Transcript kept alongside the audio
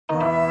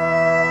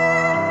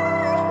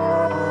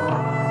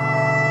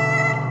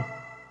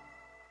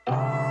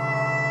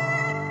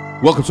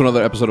Welcome to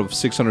another episode of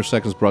 600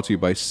 Seconds brought to you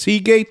by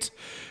Seagate.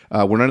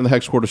 We're not in the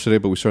Hex quarters today,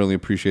 but we certainly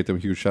appreciate them.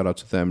 Huge shout out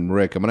to them.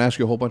 Rick, I'm going to ask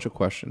you a whole bunch of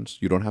questions.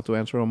 You don't have to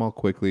answer them all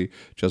quickly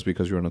just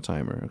because you're on a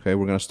timer. Okay,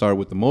 we're going to start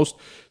with the most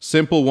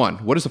simple one.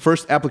 What is the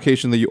first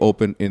application that you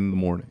open in the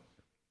morning?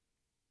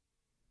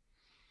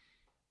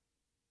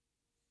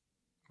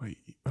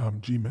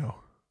 Gmail.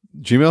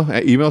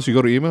 Gmail? Emails? You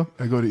go to email?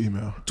 I go to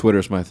email.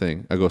 Twitter's my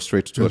thing. I go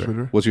straight to Twitter.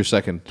 Twitter? What's your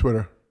second?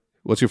 Twitter.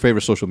 What's your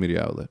favorite social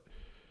media outlet?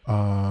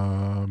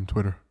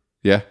 Twitter.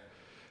 Yeah.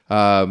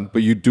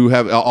 But you do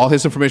have all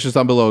his information is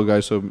down below,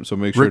 guys. So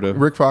make sure to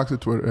Rick Fox at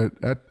Twitter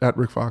at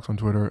Rick Fox on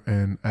Twitter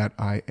and at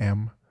I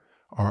am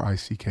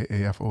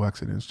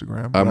RICKAFOX at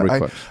Instagram. I'm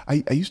Rick Fox.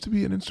 I used to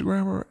be an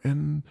Instagrammer,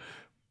 and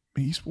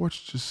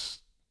esports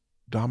just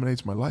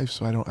dominates my life.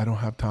 So I don't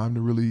have time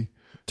to really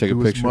Take a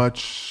do picture. as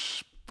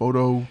much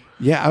photo.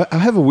 Yeah, I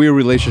have a weird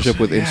relationship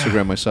with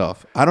Instagram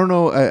myself. I don't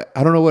know.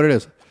 I don't know what it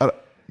is.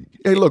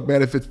 Hey, look,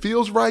 man, if it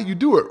feels right, you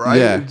do it, right?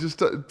 Yeah. It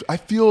just I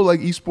feel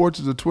like esports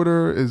is a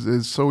Twitter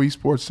is so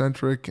esports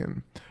centric,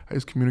 and I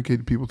just communicate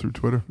to people through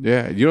Twitter.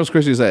 Yeah, you know what's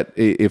crazy is that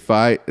if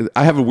I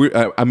have a weird,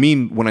 I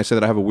mean when I say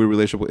that I have a weird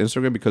relationship with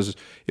Instagram, because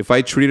if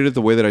I treated it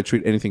the way that I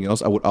treat anything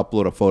else, I would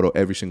upload a photo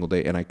every single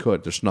day, and I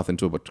could. There's nothing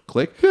to it but to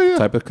click,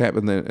 type a cap,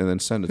 and then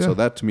send it. Yeah. So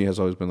that to me has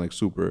always been like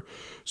super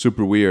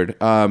weird.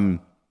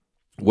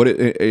 What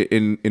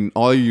in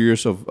all your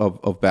years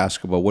of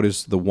basketball, what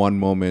is the one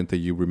moment that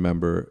you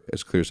remember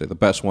as clear as day? The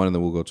best one, and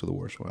then we'll go to the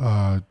worst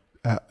one.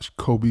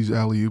 Kobe's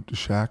alley-oop to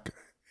Shaq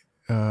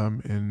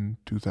in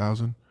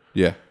 2000.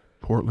 Yeah.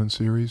 Portland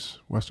series,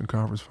 Western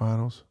Conference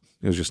Finals.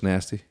 It was just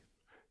nasty.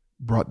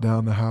 Brought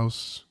down the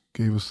house,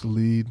 gave us the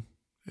lead,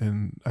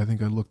 and I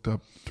think I looked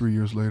up 3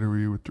 years later,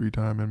 we were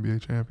 3-time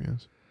NBA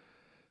champions.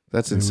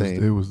 That's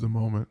insane. It was the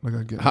moment. Like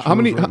I get how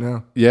many right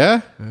now.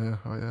 Yeah? Yeah,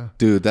 oh yeah.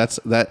 Dude, that's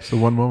It's the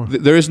one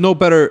moment. There is no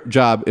better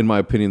job, in my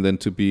opinion, than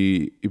to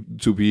be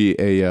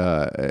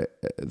an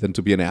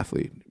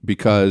athlete.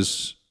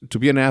 Because to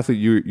be an athlete,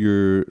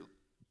 you're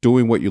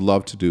doing what you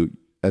love to do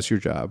as your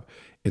job,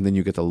 and then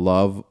you get the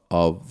love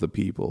of the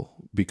people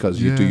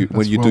because you do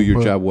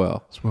your job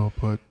well. That's well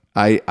put.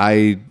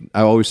 I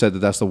always said that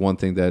that's the one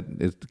thing that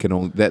it can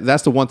only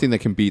that's the one thing that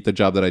can beat the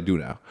job that I do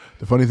now.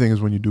 The funny thing is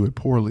when you do it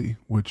poorly,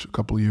 which a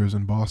couple of years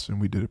in Boston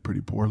we did it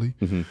pretty poorly.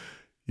 Mm-hmm.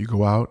 You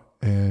go out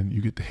and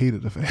you get the hate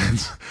of the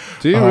fans.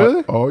 Do you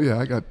really? Oh yeah,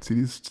 I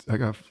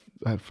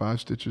had 5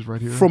 stitches right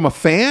here. From a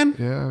fan?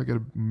 Yeah, I got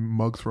a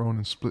mug thrown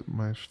and split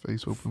my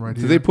face open right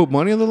here. Did they put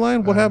money on the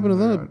line? What happened to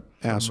them?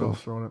 Asshole.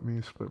 Thrown at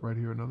me, split right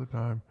here another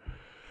time.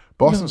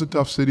 Boston's a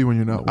tough city when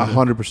you're not winning.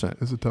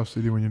 100%. It's a tough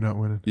city when you're not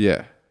winning.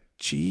 Yeah.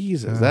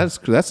 Jesus,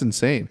 that's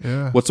insane.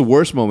 Yeah. What's the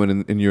worst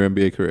moment in your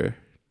NBA career?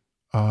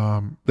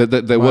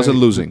 That wasn't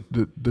losing.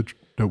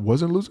 That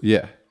wasn't losing?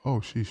 Yeah. Oh,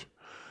 sheesh.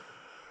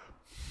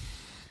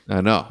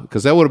 I know,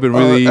 because that would have been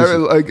really easy.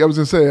 Like I was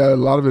gonna say, a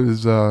lot of it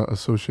is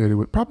associated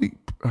with probably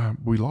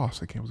we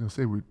lost. I was gonna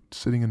say we're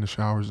sitting in the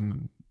showers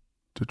in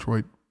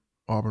Detroit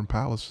Auburn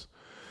Palace,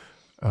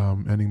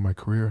 ending my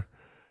career,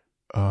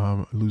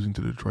 losing to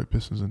the Detroit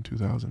Pistons in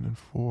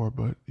 2004.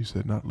 But you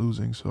said not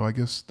losing, so I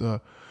guess the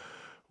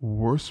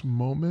worst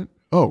moment?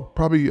 Oh,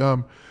 probably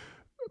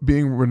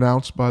being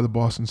renounced by the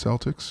Boston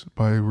Celtics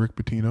by Rick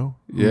Pitino,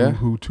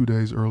 who 2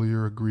 days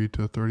earlier agreed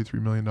to a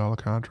 $33 million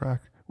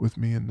contract with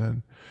me and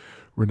then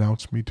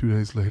renounced me 2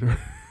 days later.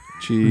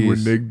 Jeez. We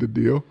reneged the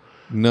deal.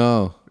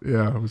 No.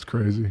 Yeah, it was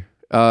crazy.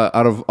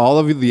 Out of all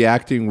of the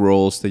acting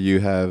roles that you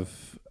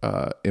have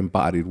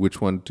embodied,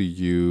 which one do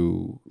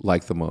you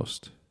like the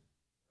most?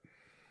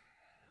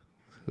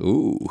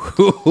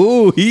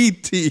 Ooh, he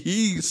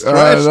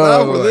stretched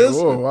out for this.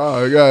 Oh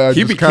wow!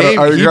 He became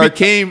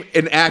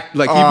an act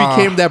like he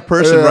became that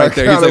person right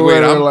there. He's like,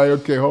 wait, I'm like,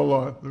 okay, hold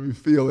on, let me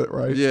feel it,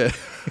 right? Yeah.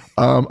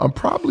 I'm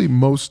probably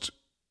most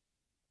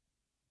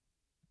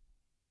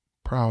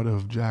proud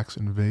of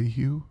Jackson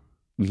Vahue,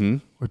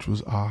 which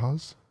was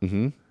Oz.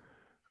 Mm-hmm.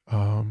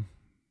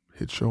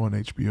 Hit show on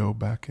HBO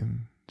back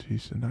in the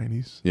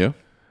 90s. Yeah.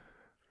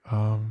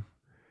 And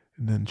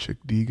then Chick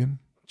Deegan.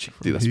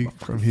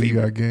 From He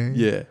Got Game.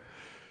 Yeah.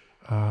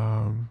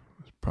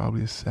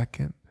 Probably a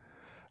second.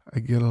 I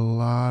get a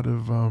lot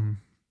of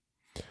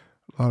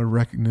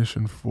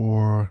recognition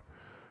for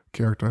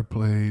character I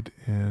played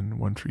in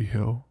One Tree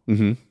Hill.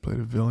 Mm-hmm. Played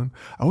a villain.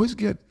 I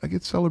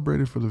get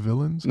celebrated for the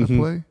villains I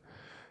play,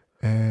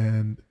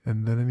 and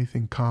then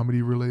anything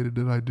comedy related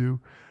that I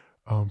do,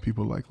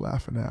 people like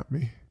laughing at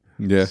me.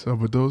 Yeah. So,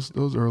 but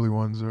those early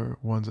ones are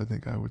ones I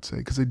think I would say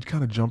because they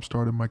kind of jump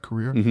started my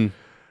career. Mm-hmm.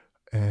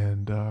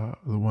 And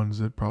the ones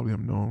that probably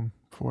I'm known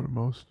for the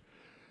most.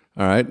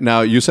 All right.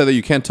 Now, you said that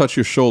you can't touch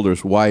your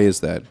shoulders. Why is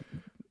that?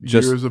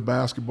 Years of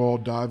basketball,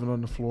 diving on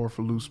the floor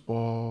for loose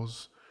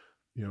balls,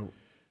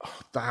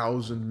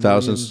 thousands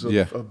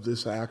of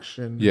this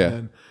action. Yeah.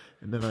 And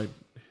then I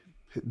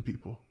hitting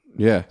people.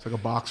 Yeah. It's like a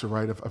boxer,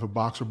 right? If a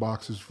boxer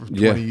boxes for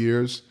 20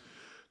 years,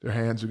 their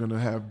hands are going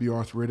to be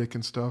arthritic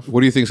and stuff.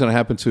 What do you think is going to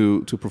happen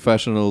to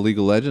professional League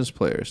of Legends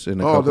players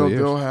in a couple of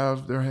years? They'll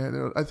have their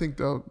hand. I think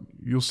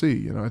you'll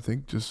see. I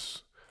think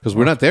just Because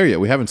we're not there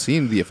yet. We haven't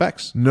seen the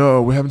effects.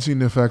 No, we haven't seen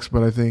the effects,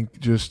 but I think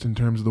just in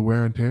terms of the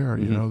wear and tear,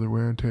 Mm-hmm. you know, the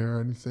wear and tear,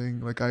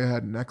 anything. Like I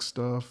had neck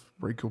stuff,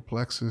 brachial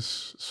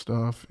plexus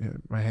stuff,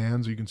 and my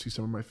hands. You can see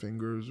some of my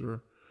fingers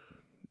are.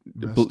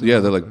 Yeah,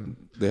 they're like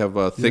they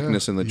have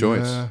thickness in the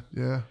joints.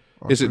 Yeah.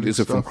 Is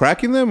it from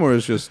cracking them or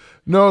is just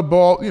no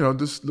ball? You know,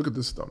 this. Look at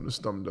this thumb. This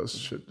thumb does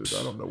shit.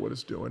 I don't know what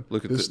it's doing.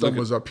 Look at this thumb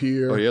was up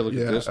here. Oh yeah, look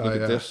at this.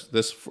 Look at this.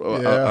 This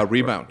a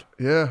rebound.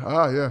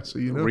 Yeah. Yeah. So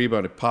you know,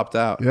 rebound. It popped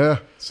out. Yeah.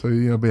 So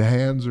you know, my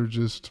hands are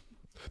just.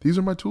 These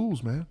are my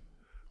tools, man.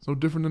 It's no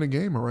different than a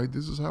gamer, right?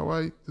 This is how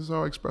I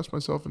express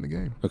myself in the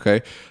game.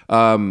 Okay.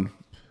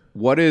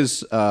 What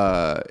is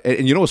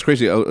and you know what's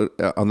crazy?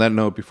 On that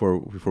note, before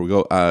we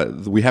go,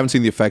 we haven't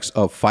seen the effects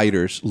of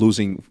fighters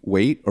losing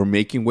weight or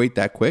making weight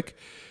that quick.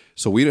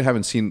 So we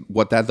haven't seen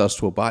what that does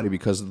to a body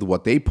because of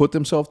what they put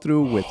themselves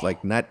through with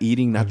like not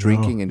eating, not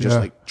drinking, and just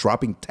like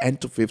dropping 10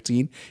 to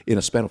 15 in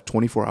a span of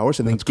 24 hours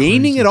and then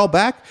gaining it all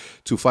back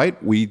to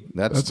fight.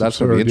 That's going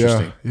to be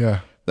interesting. Yeah.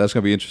 That's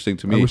going to be interesting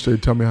to me. I wish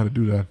they'd tell me how to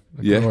do that.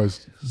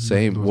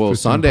 Same. Well,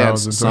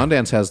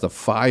 Sundance has the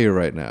fire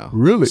right now.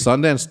 Really?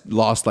 Sundance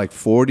lost like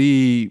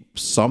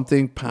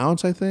 40-something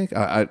pounds, I think.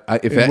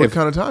 What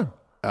kind of time?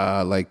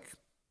 Like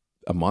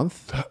a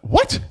month.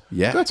 What?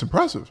 Yeah. That's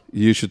impressive.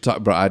 You should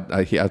talk, bro.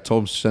 I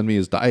told him to send me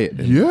his diet.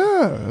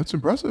 Yeah, that's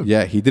impressive.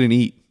 Yeah, he didn't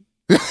eat.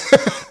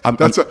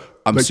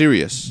 I'm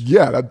serious.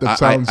 Yeah, that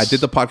sounds... I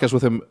did the podcast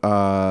with him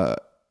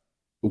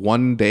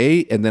one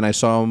day, and then I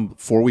saw him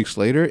 4 weeks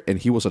later, and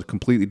he was a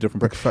completely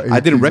different person.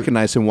 I didn't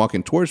recognize him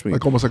walking towards me.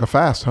 Like almost like a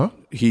fast, huh?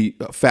 He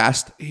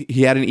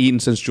he hadn't eaten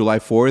since July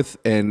 4th,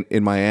 and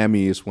in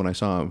Miami is when I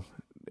saw him.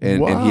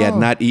 And he had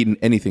not eaten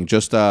anything,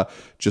 just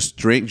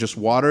drink, just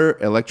water,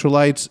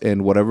 electrolytes,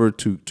 and whatever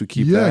to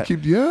keep that.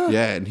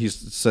 Yeah. And he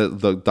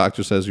said the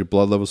doctor says your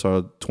blood levels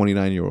are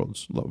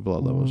 29-year-olds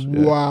blood levels.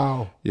 Yeah.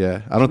 Wow.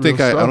 Yeah, I don't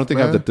think I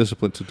have the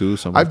discipline to do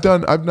something.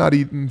 I've not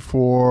eaten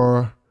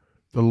for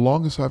the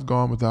longest I've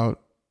gone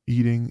without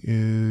eating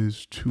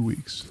is 2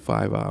 weeks.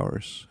 5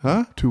 hours,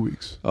 huh? 2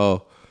 weeks.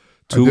 Oh,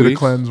 2 weeks. I did a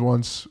cleanse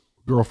once.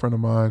 Girlfriend of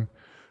mine,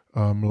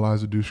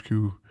 Eliza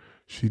Dushku.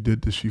 She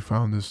did this. She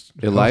found this.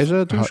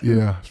 Eliza?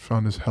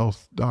 Found this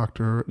health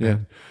doctor. Yeah.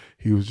 And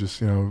he was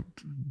just,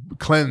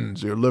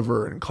 cleanse your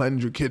liver and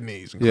cleanse your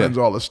kidneys and cleanse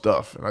all this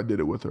stuff. And I did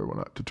it with her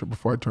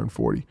before I turned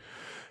 40.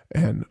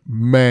 And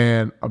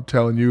man, I'm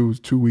telling you, it was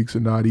 2 weeks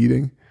of not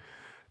eating.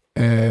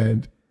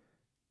 And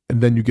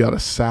then you got a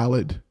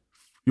salad.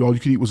 All you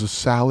could eat was a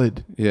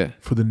salad. Yeah.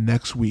 For the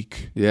next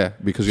week. Yeah,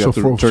 because you have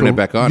to turn it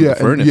back on. Yeah, the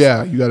furnace.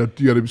 You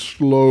gotta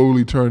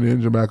slowly turn the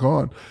engine back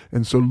on.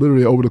 And so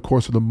literally over the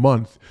course of the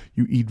month,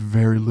 you eat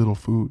very little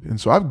food. And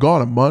so I've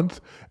gone a month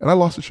and I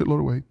lost a shitload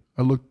of weight.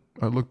 I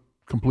look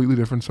completely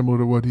different, similar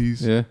to what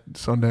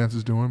Sundance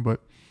is doing.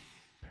 But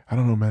I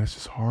don't know, man. It's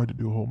just hard to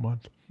do a whole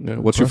month. Yeah.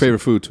 What's your favorite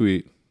food to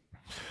eat?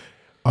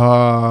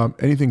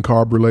 Anything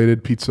carb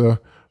related, pizza,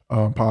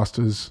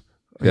 pastas.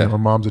 Yeah, my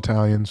mom's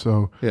Italian,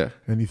 so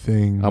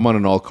anything. I'm on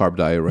an all carb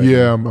diet right now.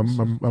 Yeah,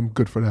 I'm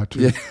good for that too.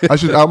 Yeah. I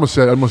almost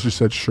just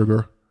said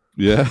sugar.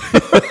 Yeah,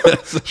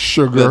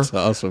 sugar. That's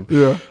awesome.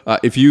 Yeah.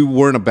 If you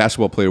weren't a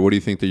basketball player, what do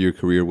you think that your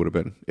career would have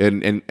been?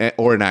 And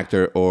or an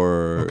actor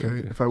or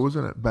okay. If I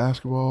wasn't at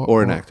basketball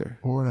or an actor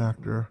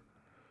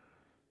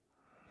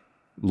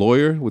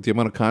lawyer with the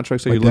amount of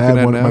contracts that you're looking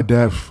at now. My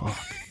dad, fuck.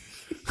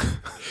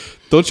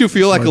 Don't you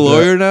feel like a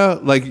lawyer now?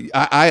 Like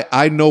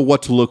I know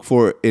what to look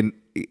for in.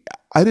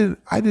 I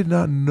did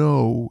not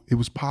know it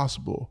was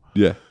possible.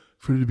 Yeah.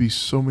 For there to be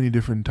so many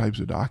different types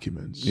of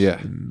documents. Yeah.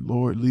 And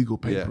legal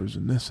papers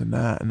and this and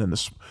that. And then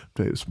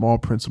the small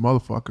print's a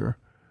motherfucker.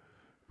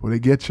 Well, they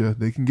get you.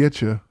 They can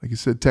get you. Like you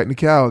said,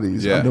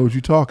 technicalities. Yeah. I know what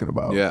you're talking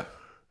about. Yeah.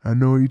 I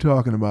know what you're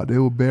talking about. They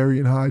will bury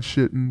and hide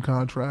shit in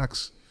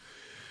contracts.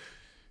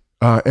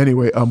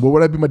 Anyway, what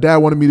would I be? My dad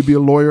wanted me to be a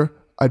lawyer.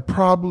 I'd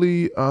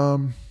probably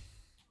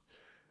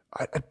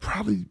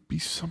be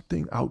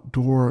something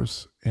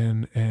outdoors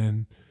and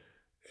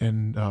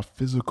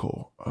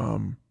physical,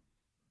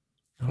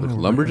 like a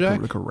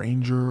lumberjack, like a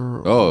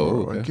ranger,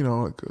 or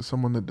like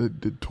someone that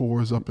did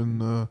tours up in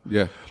the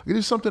like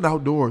just something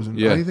outdoors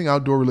and anything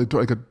outdoor related,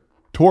 like a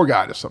tour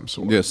guide of some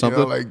sort. Yeah,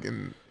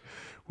 something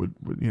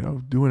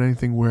would doing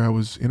anything where I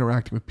was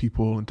interacting with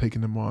people and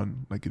taking them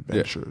on like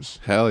adventures.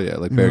 Yeah. Hell yeah,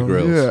 like Bear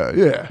Grylls.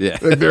 Yeah,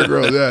 like Bear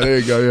Grylls. Yeah, there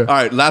you go. Yeah. All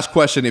right, last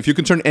question: if you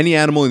can turn any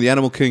animal in the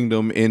animal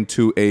kingdom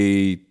into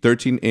a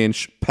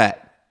 13-inch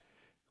pet,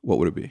 what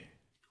would it be?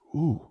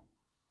 Ooh.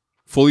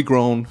 Fully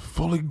grown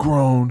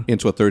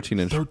into a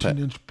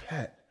 13-inch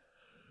pet.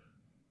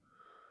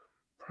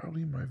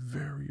 Probably my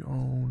very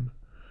own.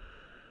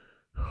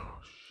 Oh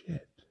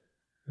shit!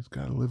 It's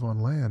got to live on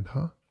land,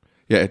 huh?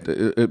 Yeah,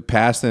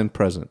 past and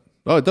present.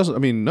 Oh, it doesn't. I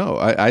mean, no.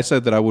 I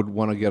said that I would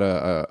want to get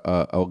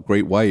a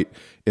great white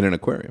in an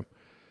aquarium.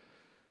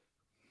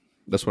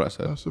 That's what I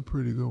said. That's a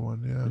pretty good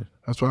one. Yeah.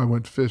 That's why I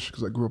went fish,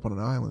 because I grew up on an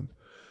island.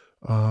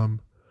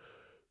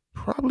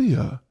 Probably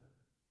a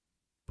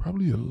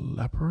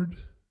leopard.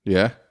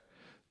 Yeah,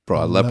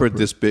 bro, a leopard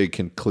this big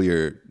can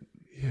clear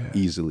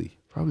easily.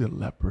 Probably a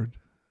leopard.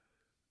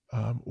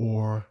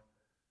 or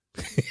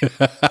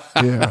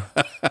yeah,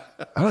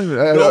 I don't even.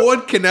 No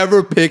one can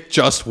ever pick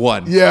just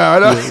one. Yeah, I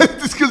know.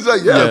 Just because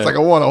it's like I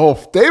want a whole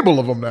stable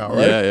of them now,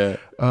 right? Yeah.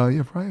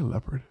 Yeah, probably a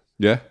leopard.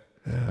 Yeah.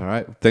 All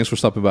right. Thanks for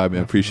stopping by,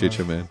 man. Appreciate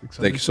you, man.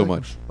 Excited Thank you so to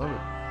much. Love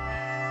it.